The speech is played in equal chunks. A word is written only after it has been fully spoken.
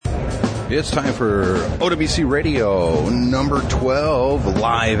It's time for OWC Radio number 12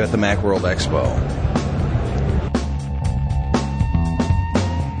 live at the Macworld Expo.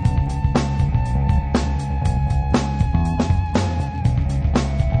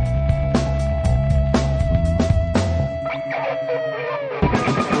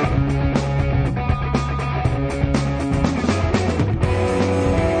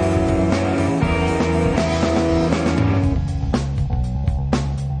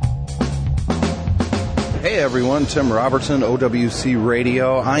 Everyone, Tim Robertson, OWC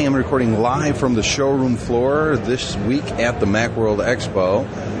Radio. I am recording live from the showroom floor this week at the Macworld Expo.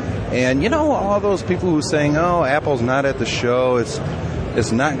 And you know, all those people who are saying, oh, Apple's not at the show, it's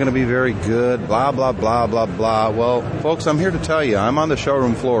not going to be very good, blah, blah, blah, blah, blah. Well, folks, I'm here to tell you, I'm on the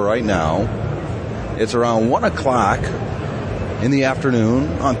showroom floor right now. It's around 1 o'clock in the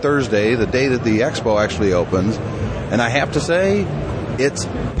afternoon on Thursday, the day that the expo actually opens. And I have to say, it's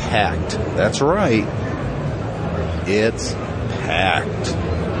packed. That's right. It's packed.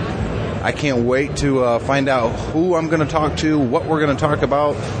 I can't wait to find out who I'm going to talk to, what we're going to talk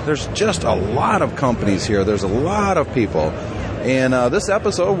about. There's just a lot of companies here. There's a lot of people. And this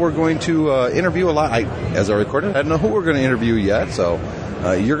episode, we're going to interview a lot. As I recorded, I don't know who we're going to interview yet, so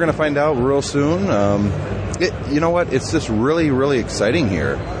you're going to find out real soon. You know what? It's just really, really exciting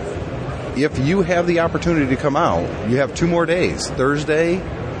here. If you have the opportunity to come out, you have 2 more days. Thursday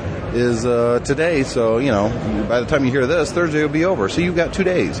is today, so, you know, by the time you hear this, Thursday will be over. So you've got 2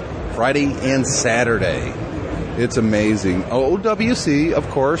 days, Friday and Saturday. It's amazing. OWC, of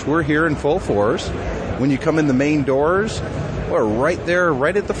course, we're here in full force. When you come in the main doors, we're right there,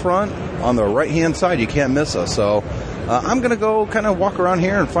 right at the front, on the right-hand side. You can't miss us. So I'm going to go kind of walk around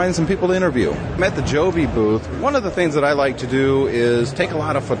here and find some people to interview. I'm at the Joby booth. One of the things that I like to do is take a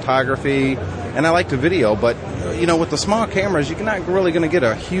lot of photography, and I like to video, but you know, with the small cameras, you're not really going to get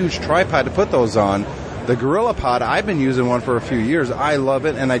a huge tripod to put those on. The GorillaPod, I've been using one for a few years. I love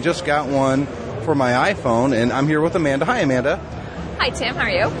it, and I just got one for my iPhone, and I'm here with Amanda. Hi, Amanda. Hi, Tim. How are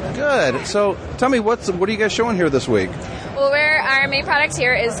you? Good. So tell me, what are you guys showing here this week? Well, our main product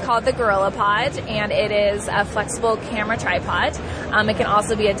here is called the GorillaPod, and it is a flexible camera tripod. It can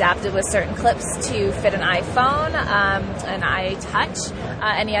also be adapted with certain clips to fit an iPhone, an iTouch,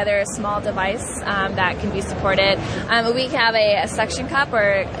 any other small device that can be supported. We have a suction cup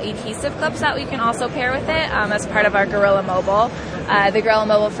or adhesive clips that we can also pair with it as part of our Gorilla Mobile. The Gorilla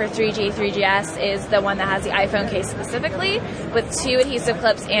Mobile for 3G, 3GS is the one that has the iPhone case specifically, with 2 adhesive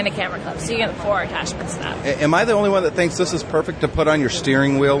clips and a camera clip, so you get 4 attachments to that. Am I the only one that thinks this is perfect to put on your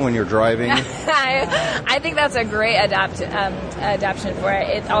steering wheel when you're driving? I think that's a great adaptation for it.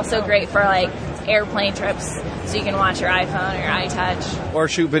 It's also great for like airplane trips, so you can watch your iPhone or your iTouch. Or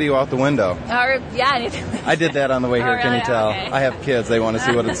shoot video out the window. Or, yeah, anything. I did that on the way here, really? Can you tell? Okay. I have kids. They want to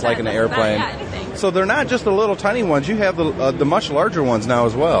see what it's like in an airplane. Anything. So they're not just the little tiny ones. You have the much larger ones now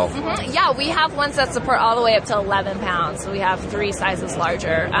as well. Mm-hmm. Yeah, we have ones that support all the way up to 11 pounds. So we have 3 sizes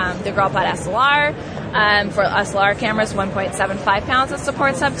larger. The GorillaPod SLR, for SLR cameras, 1.75 pounds that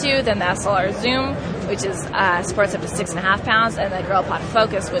supports up to. Then the SLR Zoom, which is supports up to 6.5 pounds. And the GorillaPod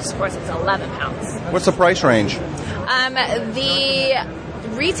Focus, which supports up to 11 pounds. What's the price range? The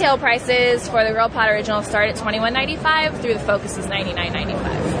retail prices for the GorillaPod Original start at $21.95 through the Focus is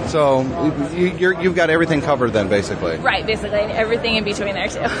 $99.95. So you've got everything covered then, basically. Right, basically everything in between there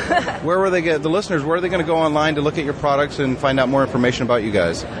too. Where are they going to go online to look at your products and find out more information about you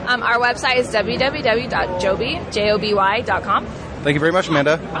guys? Our website is www.joby.com. Thank you very much,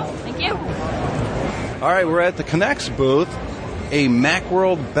 Amanda. Thank you. All right, we're at the Connects booth, a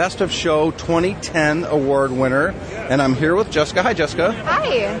Macworld Best of Show 2010 award winner, and I'm here with Jessica. Hi, Jessica.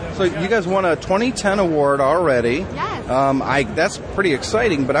 Hi. So you guys won a 2010 award already. Yes. That's pretty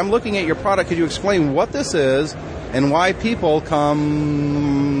exciting, but I'm looking at your product. Could you explain what this is and why people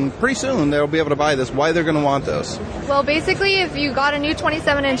come pretty soon, they'll be able to buy this, why they're going to want this? Well, basically, if you got a new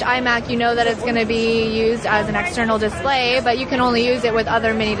 27-inch iMac, you know that it's going to be used as an external display, but you can only use it with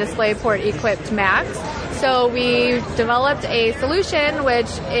other mini display port equipped Macs. So we developed a solution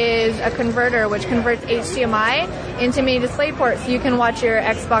which is a converter which converts HDMI into mini display ports, so you can watch your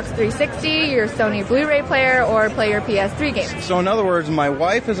Xbox 360, your Sony Blu-ray player, or play your PS3 games. So in other words, my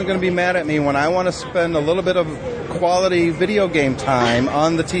wife isn't going to be mad at me when I want to spend a little bit of quality video game time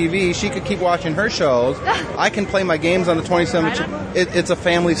on the TV. She could keep watching her shows. I can play my games on the 27-inch. It's a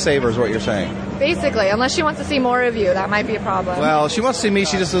family saver is what you're saying. Basically, unless she wants to see more of you, that might be a problem. Well, she wants to see me.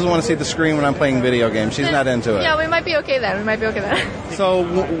 She just doesn't want to see the screen when I'm playing video games. She's not into it. Yeah, we might be okay then. So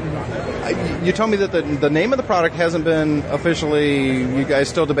you told me that the name of the product hasn't been officially, you guys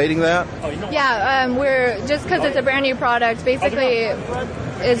still debating that? Yeah, we're just because it's a brand new product. Basically,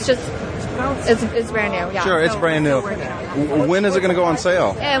 it's just it's brand new. Yeah. Sure, it's brand new. When is it going to go on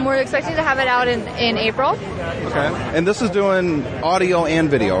sale? And we're expecting to have it out in April. Okay. And this is doing audio and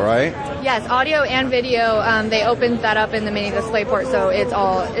video, right? Yes, audio and video. They opened that up in the mini display port, so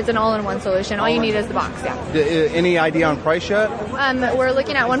it's an all-in-one solution. All you need is the box. Yeah. Any idea on price yet? We're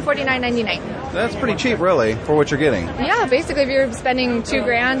looking at $149.99. That's pretty cheap, really, for what you're getting. Yeah, basically, if you're spending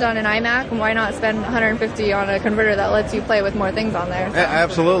 $2,000 on an iMac, why not spend $150 on a converter that lets you play with more things on there? So.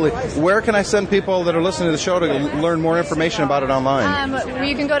 Absolutely. Where can I send people that are listening to the show to learn more information about it online?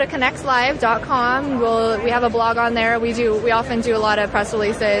 You can go to connectslive.com. We have a blog on there. We often do a lot of press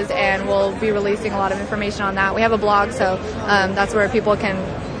releases, and we'll be releasing a lot of information on that. We have a blog, so that's where people can,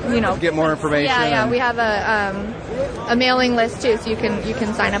 get more information. Yeah. We have a mailing list too, so you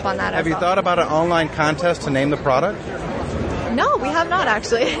can sign up on that. Have you thought about an online contest to name the product? No, we have not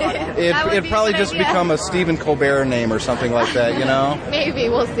actually. It'd probably just become a Stephen Colbert name or something like that, Maybe,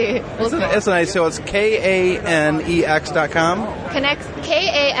 we'll see. It's nice. So it's KANEX.com?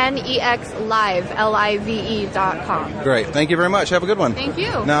 KANEX Live, LIVE.com. Great. Thank you very much. Have a good one. Thank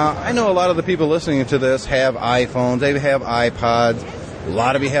you. Now, I know a lot of the people listening to this have iPhones. They have iPods. A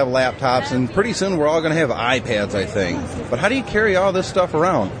lot of you have laptops, and pretty soon we're all going to have iPads, I think. But how do you carry all this stuff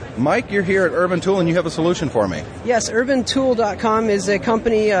around? Mike, you're here at Urban Tool, and you have a solution for me. Yes, UrbanTool.com is a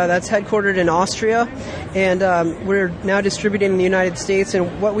company that's headquartered in Austria, and we're now distributing in the United States.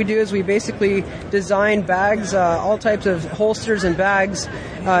 And what we do is we basically design bags, all types of holsters and bags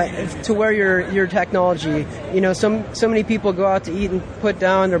to wear your technology. So many people go out to eat and put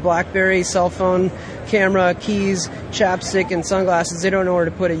down their BlackBerry, cell phone, camera, keys, chapstick, and sunglasses. They don't know where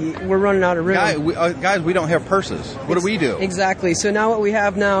to put it. We're running out of room. Guys, we don't have purses. What do we do? Exactly. So now what we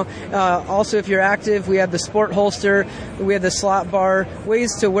have now, also if you're active, we have the sport holster, we have the slot bar,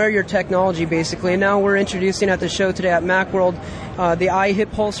 ways to wear your technology basically. And now we're introducing at the show today at Macworld the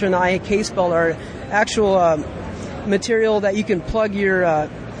iHip holster and the iCase belt are actual material that you can plug your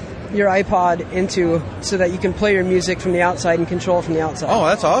iPod into so that you can play your music from the outside and control from the outside. Oh,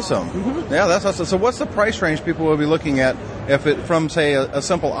 that's awesome. Mm-hmm. Yeah, that's awesome. So what's the price range people will be looking at if it from, say, a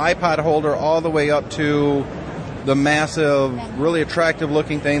simple iPod holder all the way up to the massive, really attractive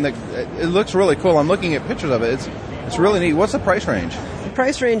looking thing that it looks really cool. I'm looking at pictures of it. It's really neat. What's the price range? The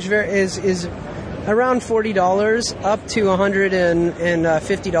price range is around $40 up to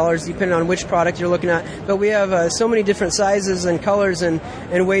 $150 depending on which product you're looking at. But we have so many different sizes and colors and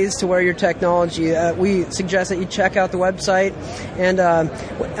ways to wear your technology. We suggest that you check out the website. And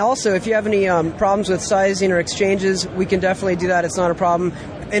also, if you have any problems with sizing or exchanges, we can definitely do that. It's not a problem.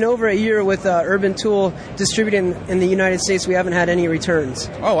 In over a year with Urban Tool distributing in the United States, we haven't had any returns.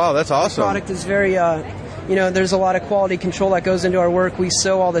 Oh, wow, that's awesome. The product is very... there's a lot of quality control that goes into our work. We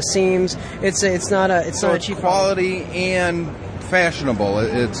sew all the seams. It's not a cheap quality product. And fashionable.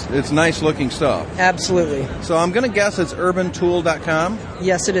 It's nice looking stuff. Absolutely. So I'm going to guess it's urbantool.com?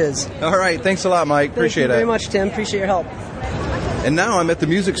 Yes, it is. All right. Thanks a lot, Mike. Appreciate it. Thank you very much, Tim. Appreciate your help. And now I'm at the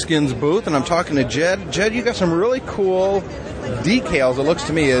Music Skins booth, and I'm talking to Jed. Jed, you got some really cool decals, it looks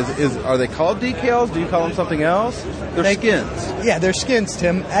to me. Are they called decals? Do you call them something else? They're skins. Yeah, they're skins,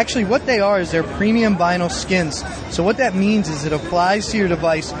 Tim. Actually, what they are is they're premium vinyl skins. So what that means is it applies to your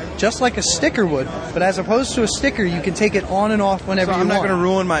device just like a sticker would, but as opposed to a sticker, you can take it on and off whenever you want. I'm not going to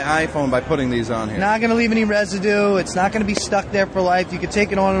ruin my iPhone by putting these on here. Not going to leave any residue. It's not going to be stuck there for life. You can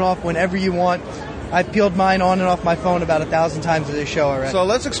take it on and off whenever you want. I've peeled mine on and off my phone about 1,000 times at this show already. So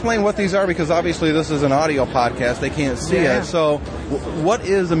let's explain what these are, because obviously this is an audio podcast. They can't see it. So what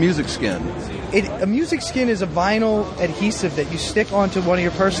is a music skin? A music skin is a vinyl adhesive that you stick onto one of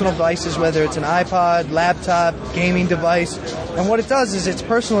your personal devices, whether it's an iPod, laptop, gaming device. And what it does is it's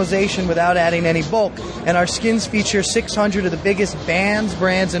personalization without adding any bulk. And our skins feature 600 of the biggest bands,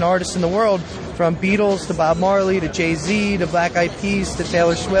 brands, and artists in the world, from Beatles to Bob Marley to Jay-Z to Black Eyed Peas to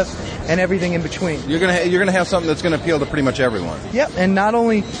Taylor Swift and everything in between. You're gonna have something that's going to appeal to pretty much everyone. Yep, and not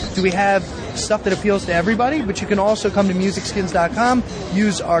only do we have stuff that appeals to everybody, but you can also come to musicskins.com,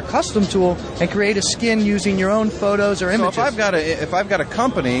 use our custom tool, and create a skin using your own photos or images. So if I've got a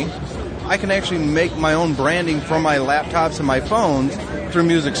company, I can actually make my own branding from my laptops and my phones through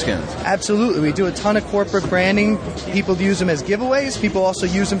Music Skins. Absolutely. We do a ton of corporate branding. People use them as giveaways. People also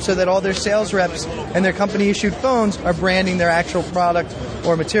use them so that all their sales reps and their company-issued phones are branding their actual product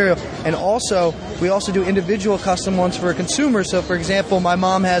or material. And also, we also do individual custom ones for a consumer. So, for example, my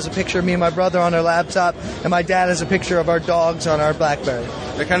mom has a picture of me and my brother on her laptop, and my dad has a picture of our dogs on our BlackBerry.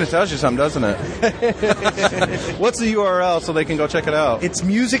 That kind of tells you something, doesn't it? What's the URL so they can go check it out? It's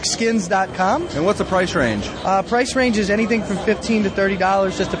musicskins.com. And what's the price range? Price range is anything from $15 to $30.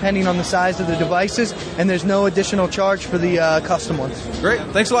 $30, just depending on the size of the devices, and there's no additional charge for the custom ones. Great.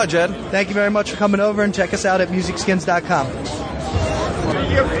 Thanks a lot, Jed. Thank you very much for coming over, and check us out at musicskins.com.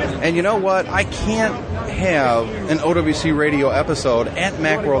 And you know what? I can't have an OWC radio episode at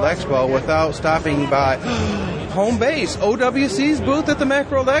Macworld Expo without stopping by home base, OWC's booth at the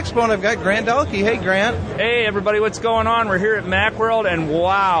Macworld Expo, and I've got Grant Delkey. Hey, Grant. Hey, everybody, what's going on? We're here at Macworld, and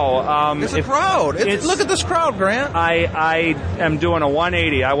wow. It's a crowd. Look at this crowd, Grant. I am doing a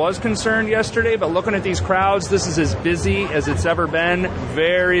 180. I was concerned yesterday, but looking at these crowds, this is as busy as it's ever been.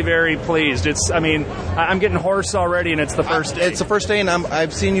 Very, very pleased. I'm getting hoarse already, and it's the first day. It's the first day, and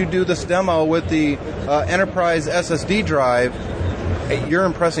I've seen you do this demo with the Enterprise SSD drive. You're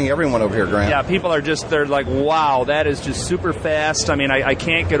impressing everyone over here, Grant. Yeah, people are they're like, wow, that is just super fast. I mean, I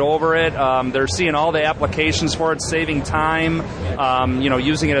can't get over it. They're seeing all the applications for it, saving time,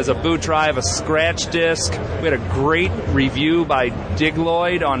 using it as a boot drive, a scratch disk. We had a great review by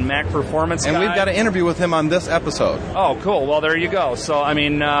Lloyd on Mac Performance And Guide. we've got an interview with him on this episode. Oh, cool. Well, there you go. So, I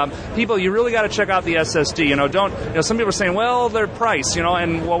mean, people, you really got to check out the SSD. Some people are saying, well, their price,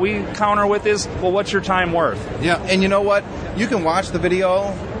 and what we counter with is, well, what's your time worth? Yeah, and you know what? You can watch the video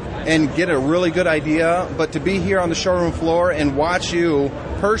and get a really good idea, but to be here on the showroom floor and watch you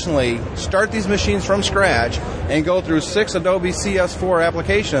personally start these machines from scratch and go through 6 Adobe CS4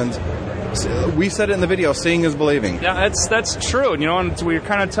 applications, we said it in the video, seeing is believing. Yeah, that's true. And we're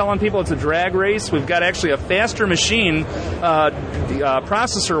kind of telling people it's a drag race. We've got actually a faster machine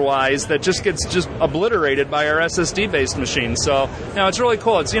processor-wise that just gets obliterated by our SSD-based machine. So, it's really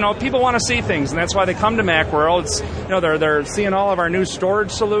cool. It's, people want to see things, and that's why they come to Macworld. It's, they're seeing all of our new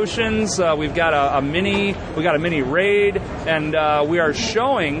storage solutions. We've got a mini RAID, and we are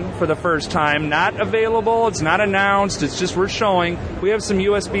showing for the first time, not available, it's not announced, it's just we're showing. We have some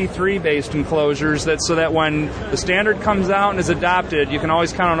USB 3-based enclosures so that when the standard comes out and is adopted, you can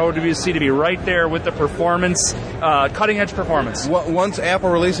always count on OWC to be right there with the performance, cutting-edge performance. Once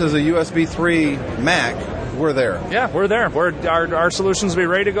Apple releases a USB 3 Mac, we're there. Yeah, we're there. Our solutions will be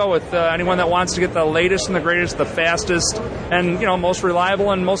ready to go with anyone that wants to get the latest and the greatest, the fastest, and most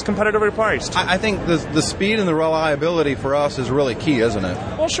reliable and most competitively priced. I think the speed and the reliability for us is really key, isn't it?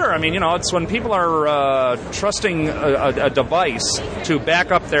 Well, sure. I mean, it's when people are trusting a device to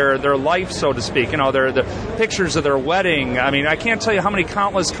back up their life, so to speak. The pictures of their wedding. I mean, I can't tell you how many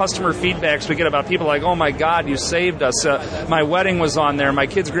countless customer feedbacks we get about people like, oh my God, you saved us. My wedding was on there. My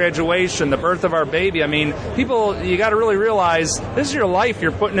kid's graduation, the birth of our baby. I mean, people, you got to really realize this is your life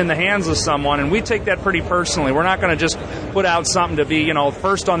you're putting in the hands of someone, and we take that pretty personally. We're not going to just put out something to be,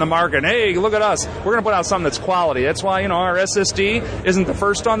 first on the market. Hey, look at us. We're going to put out something that's quality. That's why, our SSD isn't the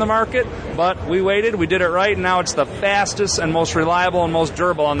first on the market, but we waited, we did it right, and now it's the fastest and most reliable and most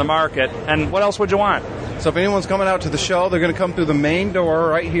durable on the market. And what else would you want? So if anyone's coming out to the show, they're going to come through the main door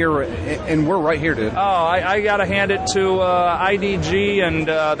right here, and we're right here, dude. Oh, I got to hand it to IDG and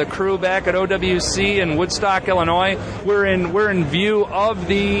the crew back at OWC in Woodstock, Illinois. We're in view of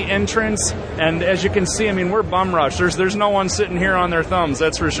the entrance, and as you can see, I mean, we're bum rush. There's no one sitting here on their thumbs,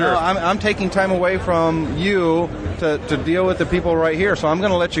 that's for sure. No, I'm taking time away from you to deal with the people right here, so I'm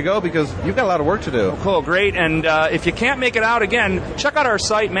going to let you go because you've got a lot of work to do. Cool, great. And if you can't make it out, again, check out our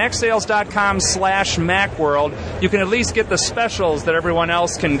site, macsales.com/Macworld. You can at least get the specials that everyone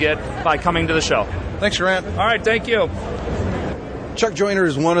else can get by coming to the show. Thanks, Grant. All right, thank you. Chuck Joyner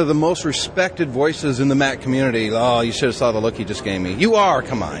is one of the most respected voices in the Mac community. Oh, you should have saw the look he just gave me. You are,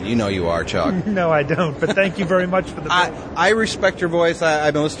 come on. You know you are, Chuck. No, I don't, but thank you very much for the I respect your voice.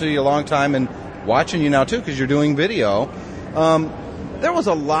 I've been listening to you a long time and watching you now, too, because you're doing video. There was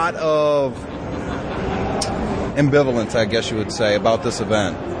a lot of ambivalence, I guess you would say, about this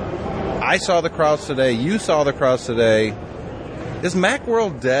event. I saw the crowds today. You saw the crowds today. Is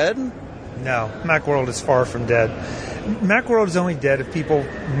Macworld dead? No, Macworld is far from dead. Macworld is only dead if people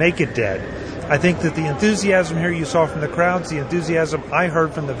make it dead. I think that the enthusiasm here you saw from the crowds, the enthusiasm I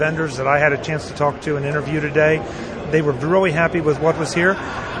heard from the vendors that I had a chance to talk to and interview today, they were really happy with what was here.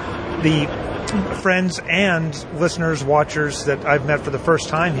 The friends and listeners, watchers that I've met for the first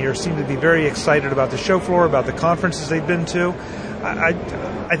time here seem to be very excited about the show floor, about the conferences they've been to. I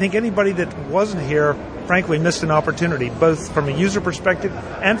think anybody that wasn't here, frankly, missed an opportunity, both from a user perspective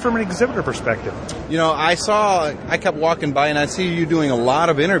and from an exhibitor perspective. I kept walking by and I see you doing a lot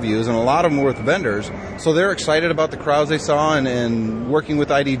of interviews and a lot of them with vendors. So they're excited about the crowds they saw and working with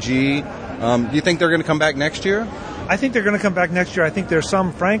IDG. Do you think they're going to come back next year? I think they're going to come back next year. I think there's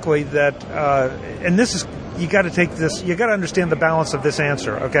some, frankly, that, and this is, you got to take this, you got to understand the balance of this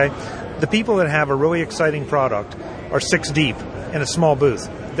answer, okay? The people that have a really exciting product are 6 deep in a small booth.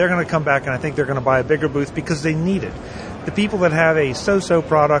 They're going to come back, and I think they're going to buy a bigger booth because they need it. the people that have a so-so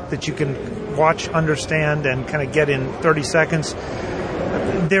product that you can watch, understand, and kind of get in 30 seconds,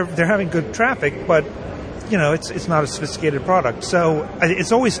 they're having good traffic, but it's not a sophisticated product. So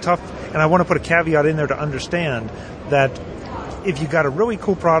it's always tough, and I want to put a caveat in there to understand that if you got a really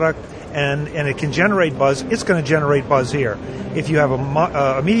cool product and it can generate buzz, it's going to generate buzz here. If you have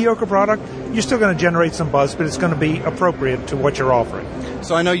a mediocre product, you're still going to generate some buzz, but it's going to be appropriate to what you're offering.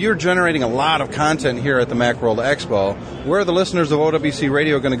 So I know you're generating a lot of content here at the Macworld Expo. Where are the listeners of OWC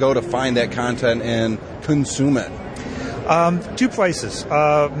Radio going to go to find that content and consume it? Two places,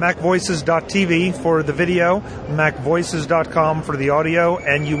 macvoices.tv for the video, macvoices.com for the audio,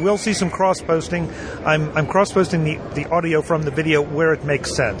 and you will see some cross-posting. I'm cross-posting the audio from the video where it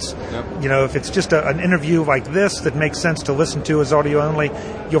makes sense. Yep. If it's just an interview like this that makes sense to listen to as audio only,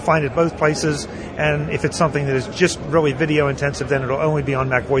 you'll find it both places, and if it's something that is just really video-intensive, then it'll only be on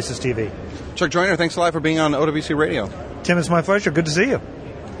Mac Voices TV. Chuck Joyner, thanks a lot for being on OWC Radio. Tim, it's my pleasure. Good to see you.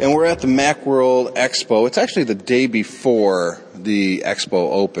 And we're at the Macworld Expo. It's actually the day before the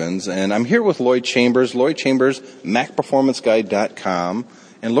expo opens. And I'm here with Lloyd Chambers. Lloyd Chambers, MacPerformanceGuide.com.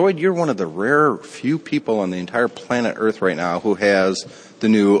 And Lloyd, you're one of the rare few people on the entire planet Earth right now who has the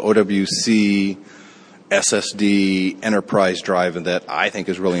new OWC SSD enterprise drive that I think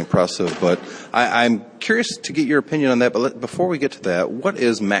is really impressive. But I'm curious to get your opinion on that. But before we get to that, what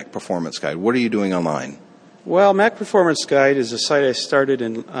is Mac Performance Guide? What are you doing online? Well, Mac Performance Guide is a site I started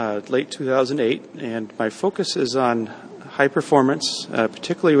in late 2008, and my focus is on high performance,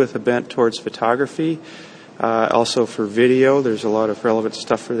 particularly with a bent towards photography, also for video. There's a lot of relevant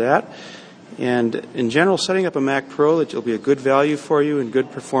stuff for that. And in general, setting up a Mac Pro that will be a good value for you and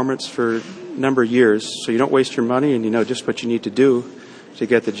good performance for a number of years, so you don't waste your money and you know just what you need to do to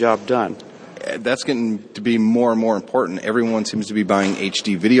get the job done. That's getting to be more and more important. Everyone seems to be buying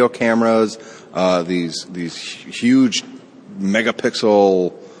HD video cameras, these huge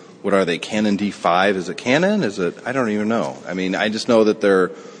megapixel, what are they, Canon D5? Is it Canon? Is it? I don't even know. I mean, I just know that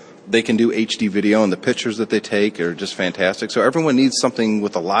they can do HD video, and the pictures that they take are just fantastic. So everyone needs something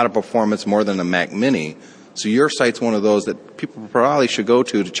with a lot of performance more than a Mac Mini. So your site's one of those that people probably should go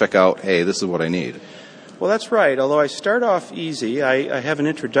to check out, hey, this is what I need. Well, that's right. Although I start off easy, I have an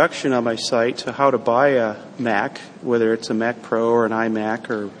introduction on my site to how to buy a Mac, whether it's a Mac Pro or an iMac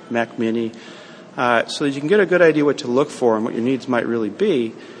or Mac Mini, so that you can get a good idea what to look for and what your needs might really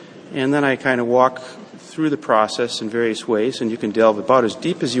be. And then I kind of walk through the process in various ways, and you can delve about as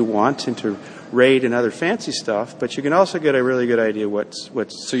deep as you want into RAID and other fancy stuff, but you can also get a really good idea what's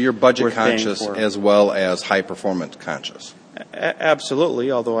so you're budget worth conscious as well as high performance conscious.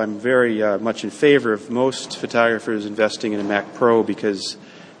 Absolutely, although I'm very much in favor of most photographers investing in a Mac Pro, because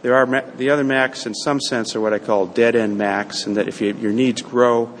there are the other Macs in some sense are what I call dead-end Macs, and that if your needs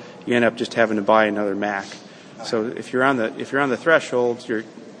grow, you end up just having to buy another Mac. So if you're on the threshold,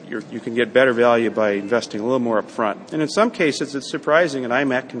 you can get better value by investing a little more up front. And in some cases, it's surprising an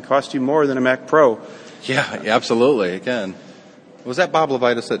iMac can cost you more than a Mac Pro. Yeah, absolutely, it can. Was that Bob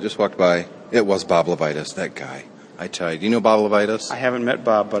Levitas that just walked by? It was Bob Levitas, that guy. I tell you, do you know Bob Levitas? I haven't met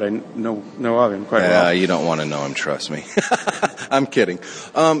Bob, but I know of him quite well. You don't want to know him, trust me. I'm kidding.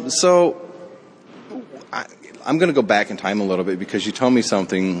 So I'm going to go back in time a little bit, because you told me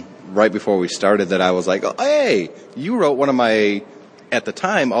something right before we started that I was like, oh, hey, you wrote one of my, at the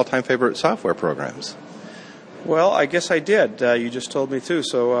time, all-time favorite software programs. Well, I guess I did. You just told me too.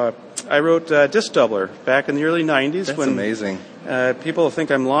 So I wrote Disk Doubler back in the early 90s. That's when amazing. People think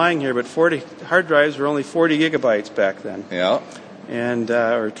I'm lying here, but 40 hard drives were only 40 gigabytes back then. Yeah. And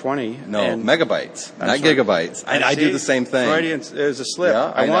or 20. No, megabytes, not gigabytes. I do the same thing. Freudian, it was a slip.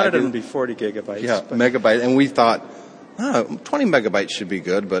 Yeah, I wanted them to be 40 gigabytes. Yeah, megabytes. And we thought, 20 megabytes should be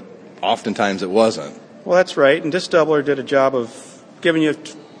good, but oftentimes it wasn't. Well, that's right. And Disk Doubler did a job of giving you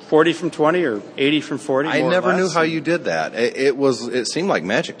 40 from 20 or 80 from 40. I never knew how you did that. It seemed like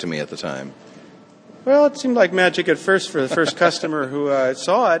magic to me at the time. Well, it seemed like magic at first for the first customer who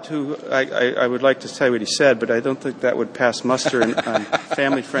saw it, who I would like to tell you what he said, but I don't think that would pass muster on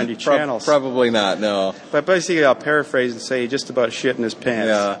family-friendly channels. Probably not, no. But basically, I'll paraphrase and say he just about shit in his pants.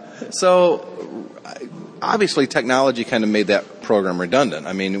 Yeah. So, obviously, technology kind of made that program redundant.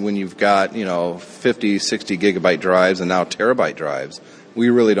 I mean, when you've got, 50, 60 gigabyte drives and now terabyte drives,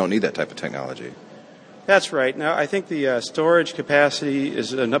 we really don't need that type of technology. That's right. Now, I think the storage capacity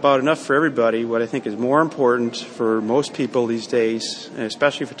is about enough for everybody. What I think is more important for most people these days, and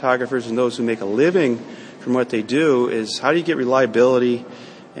especially photographers and those who make a living from what they do, is how do you get reliability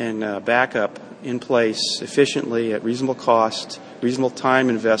and backup in place efficiently at reasonable cost, reasonable time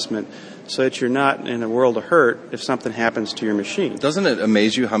investment, so that you're not in a world of hurt if something happens to your machine. Doesn't it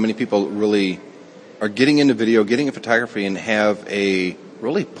amaze you how many people really are getting into video, getting into photography, and have a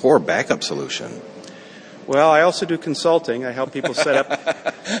really poor backup solution? Well, I also do consulting. I help people set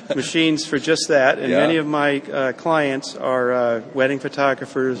up machines for just that. And many of my clients are wedding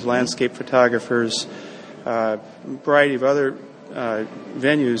photographers, landscape photographers, a variety of other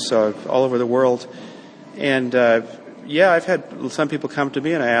venues all over the world. And I've had some people come to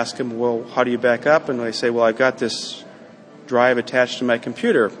me and I ask them, well, how do you back up? And they say, well, I've got this drive attached to my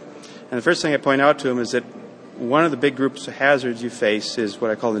computer. And the first thing I point out to them is that one of the big groups of hazards you face is what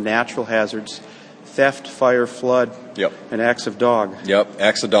I call the natural hazards: theft, fire, flood, and acts of dog. Yep,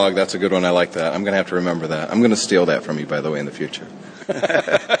 acts of dog, that's a good one. I like that. I'm going to have to remember that. I'm going to steal that from you, by the way, in the future.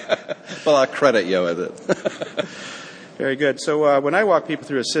 Well, I'll credit you with it. Very good. So when I walk people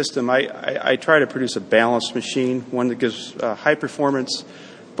through a system, I try to produce a balanced machine, one that gives high performance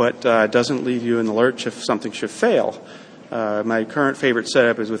but doesn't leave you in the lurch if something should fail. My current favorite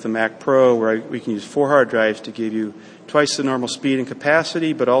setup is with the Mac Pro, where we can use 4 hard drives to give you twice the normal speed and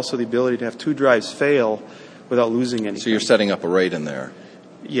capacity, but also the ability to have 2 drives fail without losing anything. So you're setting up a RAID in there?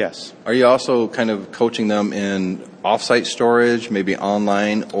 Yes. Are you also kind of coaching them in off-site storage, maybe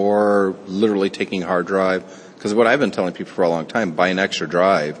online, or literally taking a hard drive? Because what I've been telling people for a long time, buy an extra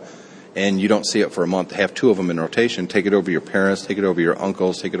drive, and you don't see it for a month, have 2 of them in rotation, take it over to your parents, take it over to your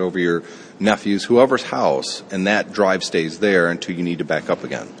uncles, take it over to your nephews, whoever's house, and that drive stays there until you need to back up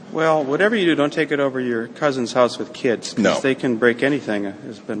again. Well, whatever you do, don't take it over to your cousin's house with kids, because No. they can break anything,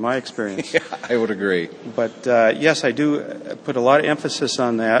 has been my experience. Yeah, I would agree. But yes, I do put a lot of emphasis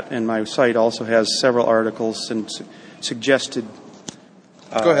on that, and my site also has several articles and suggested...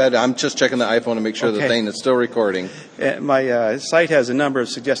 Go ahead. I'm just checking the iPhone to make sure the Okay. thing is still recording. My site has a number of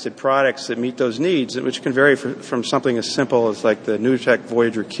suggested products that meet those needs, which can vary from something as simple as like the NewTek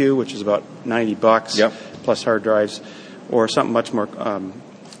Voyager Q, which is about $90 plus hard drives, or something much more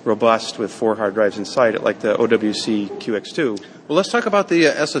robust with 4 hard drives inside it, like the OWC QX2. Well, let's talk about the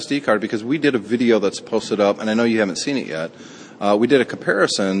SSD card, because we did a video that's posted up, and I know you haven't seen it yet. We did a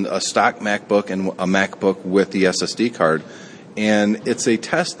comparison, a stock MacBook and a MacBook with the SSD card. And it's a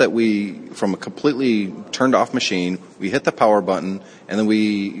test that we, from a completely turned off machine, we hit the power button, and then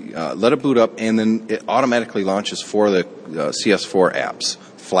we let it boot up, and then it automatically launches for the CS4 apps,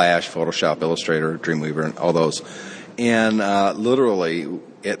 Flash, Photoshop, Illustrator, Dreamweaver, and all those. And literally,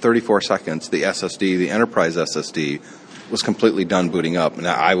 at 34 seconds, the SSD, the enterprise SSD, was completely done booting up. And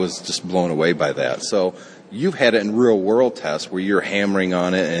I was just blown away by that. So you've had it in real-world tests where you're hammering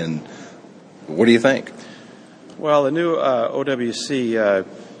on it, and what do you think? Well, the new OWC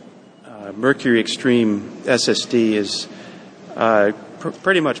Mercury Extreme SSD is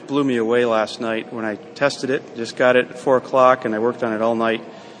pretty much blew me away last night when I tested it. Just got it at 4 o'clock, and I worked on it all night.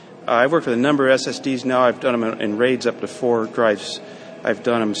 I've worked with a number of SSDs now. I've done them in RAIDs up to 4 drives. I've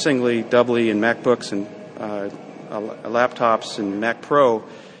done them singly, doubly in MacBooks and laptops and Mac Pro,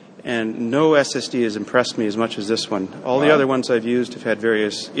 and no SSD has impressed me as much as this one. All the other ones I've used have had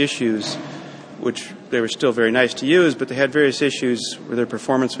various issues, which they were still very nice to use, but they had various issues where their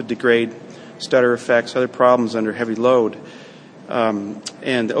performance would degrade, stutter effects, other problems under heavy load. And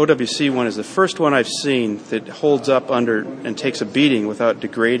the OWC one is the first one I've seen that holds up under and takes a beating without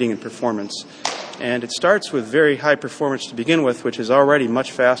degrading in performance. And it starts with very high performance to begin with, which is already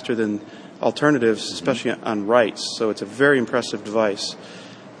much faster than alternatives, especially on writes. So it's a very impressive device.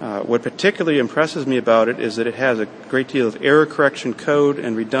 What particularly impresses me about it is that it has a great deal of error correction code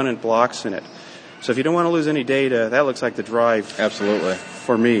and redundant blocks in it. So if you don't want to lose any data, that looks like the drive. Absolutely.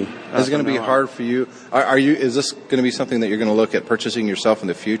 For me. Is it going to be hard for you? Is this going to be something that you're going to look at purchasing yourself in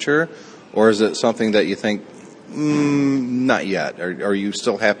the future? Or is it something that you think, not yet? Are you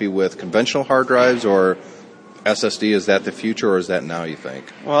still happy with conventional hard drives, or SSD? Is that the future, or is that now, you think?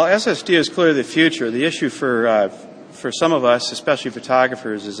 Well, SSD is clearly the future. The issue for some of us, especially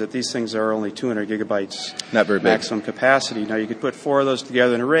photographers, is that these things are only 200 gigabytes Not very big. maximum capacity. Now, you could put 4 of those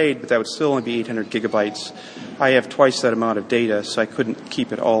together in a RAID, but that would still only be 800 gigabytes. I have twice that amount of data, so I couldn't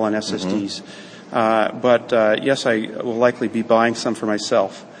keep it all on SSDs. But yes, I will likely be buying some for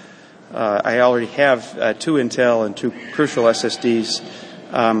myself. I already have 2 Intel and 2 Crucial SSDs.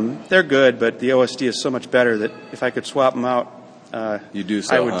 They're good, but the OSD is so much better that if I could swap them out, you do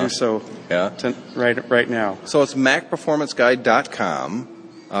so, I would do so right now. So it's MacPerformanceGuide.com.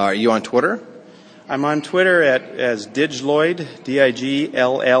 Are you on Twitter? I'm on Twitter as DigLloyd, DIGLLOYD.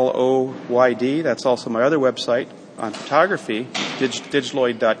 That's also my other website on photography,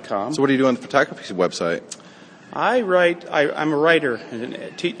 DigLloyd.com. So what do you do on the photography website? I write. I'm a writer. And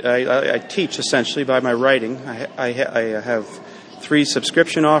I teach essentially by my writing. I have 3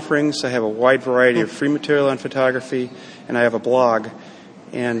 subscription offerings. I have a wide variety of free material on photography, and I have a blog.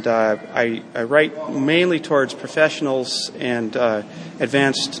 And I write mainly towards professionals and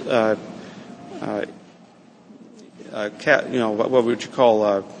advanced, what would you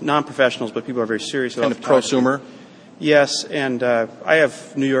call non-professionals, but people who are very serious about photography. Prosumer? Yes, and I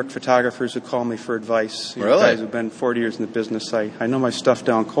have New York photographers who call me for advice. Really? Guys who've been 40 years in the business. I know my stuff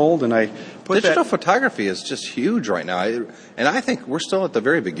down cold, and I put Digital photography is just huge right now, and I think we're still at the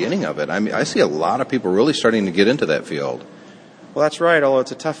very beginning of it. I mean, I see a lot of people really starting to get into that field. Well, that's right, although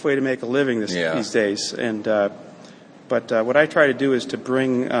it's a tough way to make a living these days. And but what I try to do is to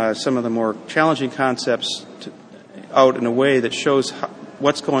bring some of the more challenging concepts out in a way that shows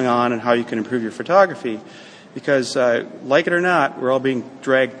what's going on and how you can improve your photography. Because, like it or not, we're all being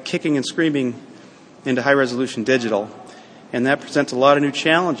dragged kicking and screaming into high-resolution digital. And that presents a lot of new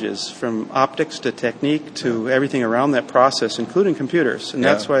challenges, from optics to technique to everything around that process, including computers. And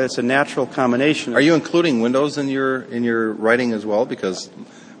that's why it's a natural combination. Are you including Windows in your writing as well? Because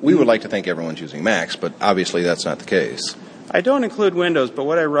we would like to think everyone's using Macs, but obviously that's not the case. I don't include Windows, but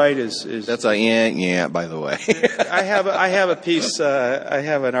what I write is that's a by the way. I have a piece. I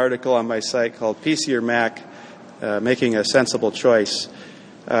have an article on my site called "PC or Mac: Making a Sensible Choice,"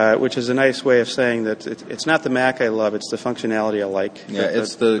 which is a nice way of saying that it's not the Mac I love; it's the functionality I like. Yeah,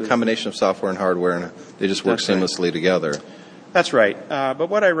 it's the combination of software and hardware, and they just work seamlessly together. That's right. But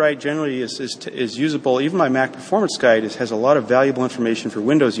what I write generally is usable. Even my Mac Performance Guide has a lot of valuable information for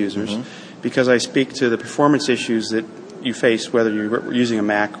Windows users because I speak to the performance issues that you face whether you're using a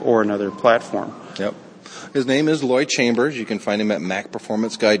Mac or another platform. Yep. His name is Lloyd Chambers. You can find him at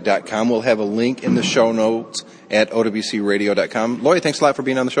MacPerformanceGuide.com. We'll have a link in the show notes at OWCRadio.com. Lloyd, thanks a lot for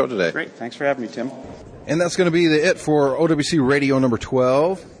being on the show today. Great. Thanks for having me, Tim. And that's going to be it for OWC Radio number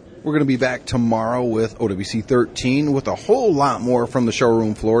 12. We're going to be back tomorrow with OWC 13 with a whole lot more from the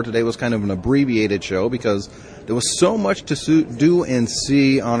showroom floor. Today was kind of an abbreviated show because there was so much to do and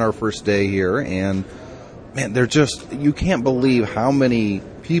see on our first day here. And, man, you can't believe how many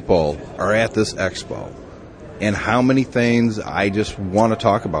people are at this expo and how many things I just want to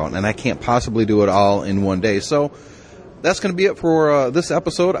talk about. And I can't possibly do it all in one day. So that's going to be it for this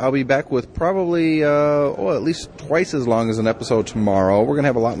episode. I'll be back with probably at least twice as long as an episode tomorrow. We're going to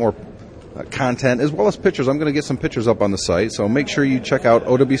have a lot more content as well as pictures. I'm going to get some pictures up on the site. So make sure you check out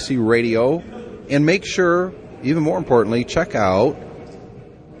OWC Radio. And make sure, even more importantly, check out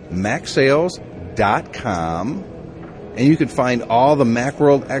MacSales.com. And you can find all the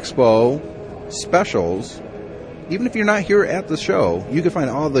Macworld Expo specials. Even if you're not here at the show, you can find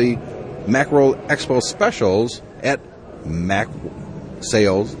all the Macworld Expo specials at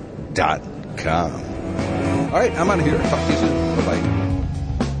MacSales.com. All right, I'm out of here. Talk to you soon. Bye-bye.